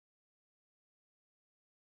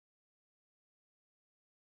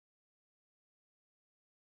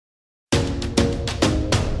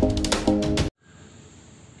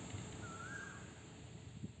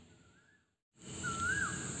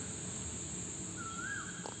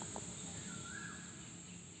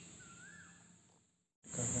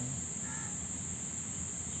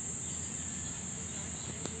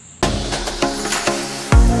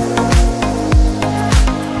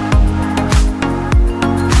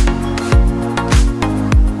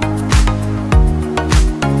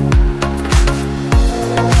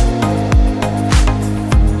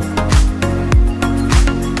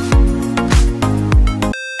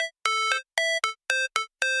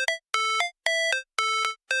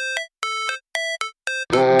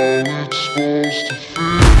supposed to feel.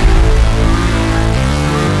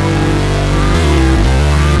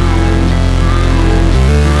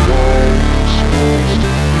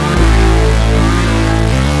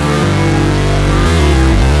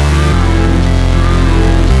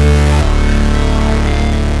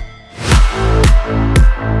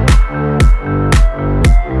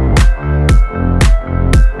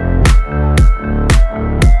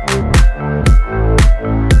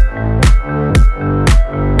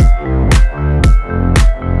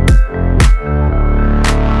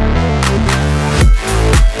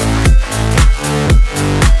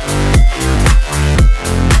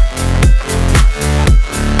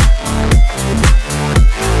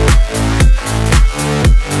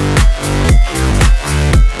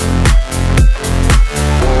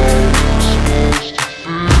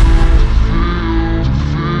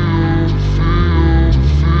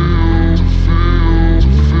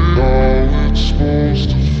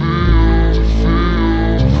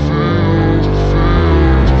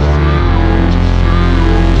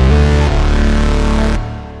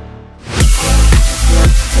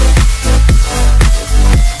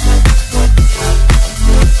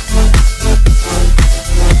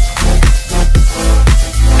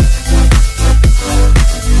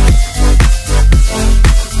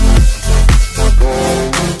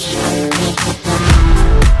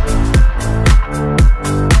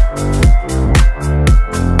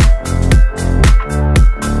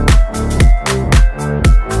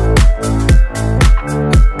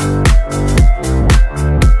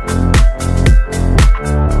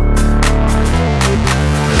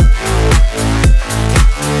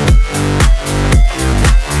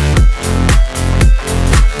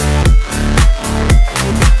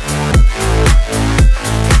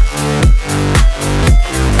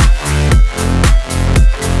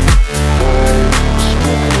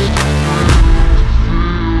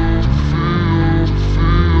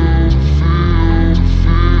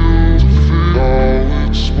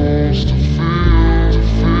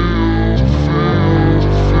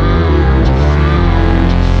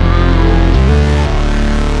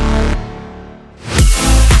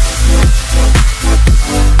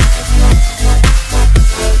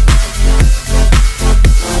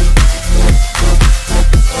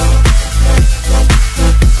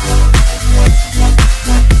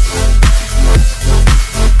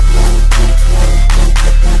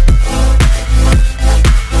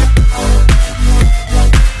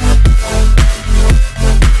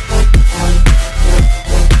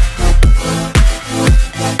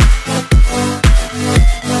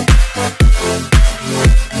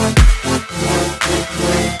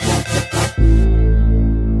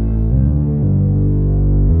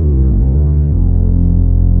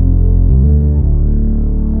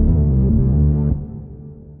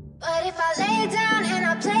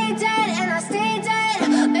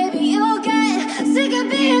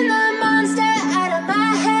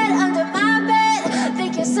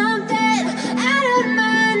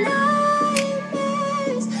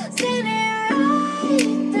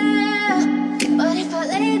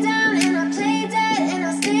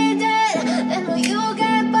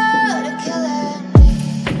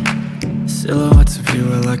 Silhouettes of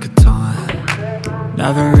you are like a taunt.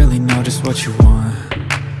 Never really know just what you want.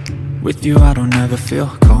 With you I don't ever feel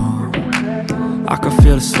calm. I can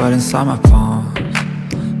feel the sweat inside my palms.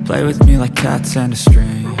 Play with me like cats and a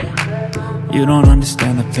string. You don't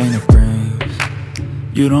understand the pain it brings.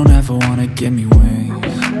 You don't ever wanna give me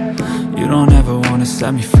wings. You don't ever wanna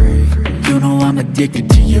set me free. You know I'm addicted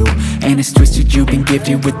to you, and it's twisted, you've been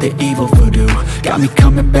gifted with the evil voodoo. Got me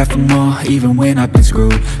coming back for more, even when I've been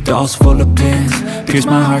screwed. Dolls full of pins, pierce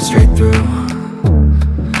my heart straight through.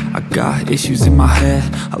 I got issues in my head,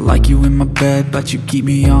 I like you in my bed, but you keep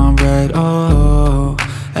me on red. Oh,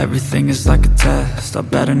 everything is like a test, I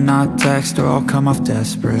better not text or I'll come off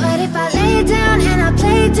desperate. But if I lay down and I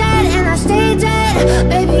play dead and I stay dead,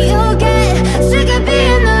 baby you'll get sick of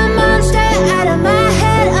being the monster out of my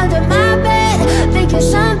head, under my bed. Think you're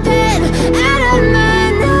something out of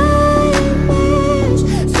my nightmares,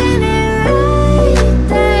 standing right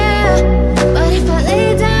there. But if I lay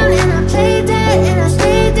down and I play dead and I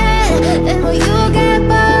stay dead, then will you get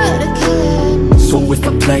bored of killing me? So if I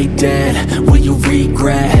play dead, will you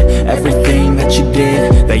regret everything that you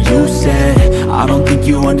did, that you said? I don't think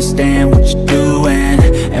you understand what you're doing,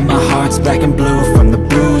 and my heart's black and blue from the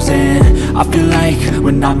bruising. I feel like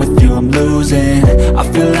when I'm with you I'm losing. I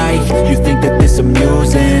feel like you think that this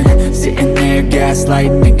amusing, sitting there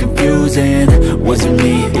gaslighting and confusing. Was it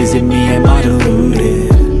me? Is it me? Am I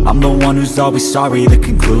deluded? I'm the one who's always sorry, the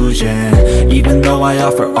conclusion. Even though I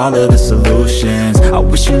offer all of the solutions, I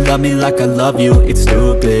wish you loved me like I love you, it's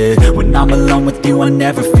stupid. When I'm alone with you I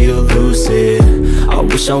never feel lucid. I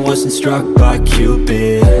wish I wasn't struck by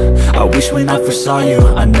Cupid. I wish when I first saw you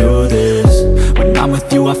I knew this. When I'm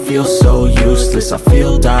with you I feel so useless, I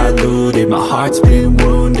feel diluted, my heart's been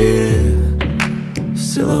wounded.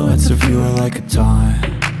 Silhouettes of you are like a taunt,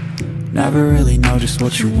 never really know just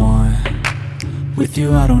what you want. With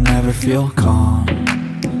you I don't ever feel calm,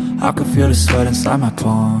 I can feel the sweat inside my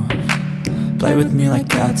palms. Play with me like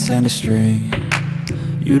cats and a string,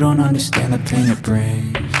 you don't understand the pain it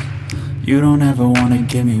brings. You don't ever wanna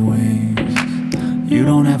give me wings, you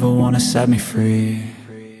don't ever wanna set me free.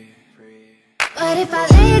 But if I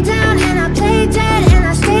lay down and I play dead and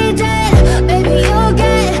I stay dead, baby you'll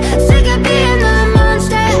get sick of being the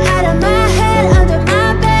monster out of my head, under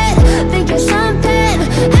my bed, thinking something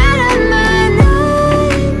out of my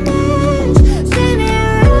nightmares. See me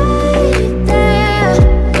right there.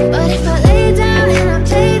 But if I lay down and I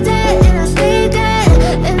play dead and I stay dead,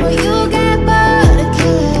 then will you get bored of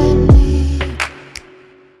killing me?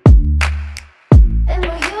 Then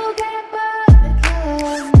will you get bored of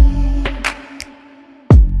killing me?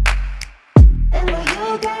 Then will you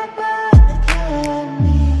get bored of killing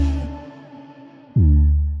me?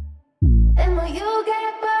 Then will you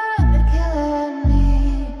get bored of killing me?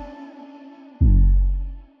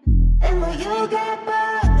 Then will you get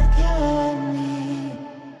bored of killing me?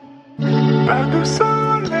 Pas de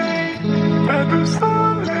soleil, pas de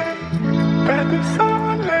soleil, pas de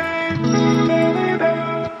soleil,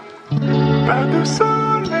 pas de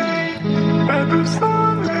soleil, pas de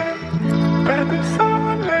soleil, pas de soleil.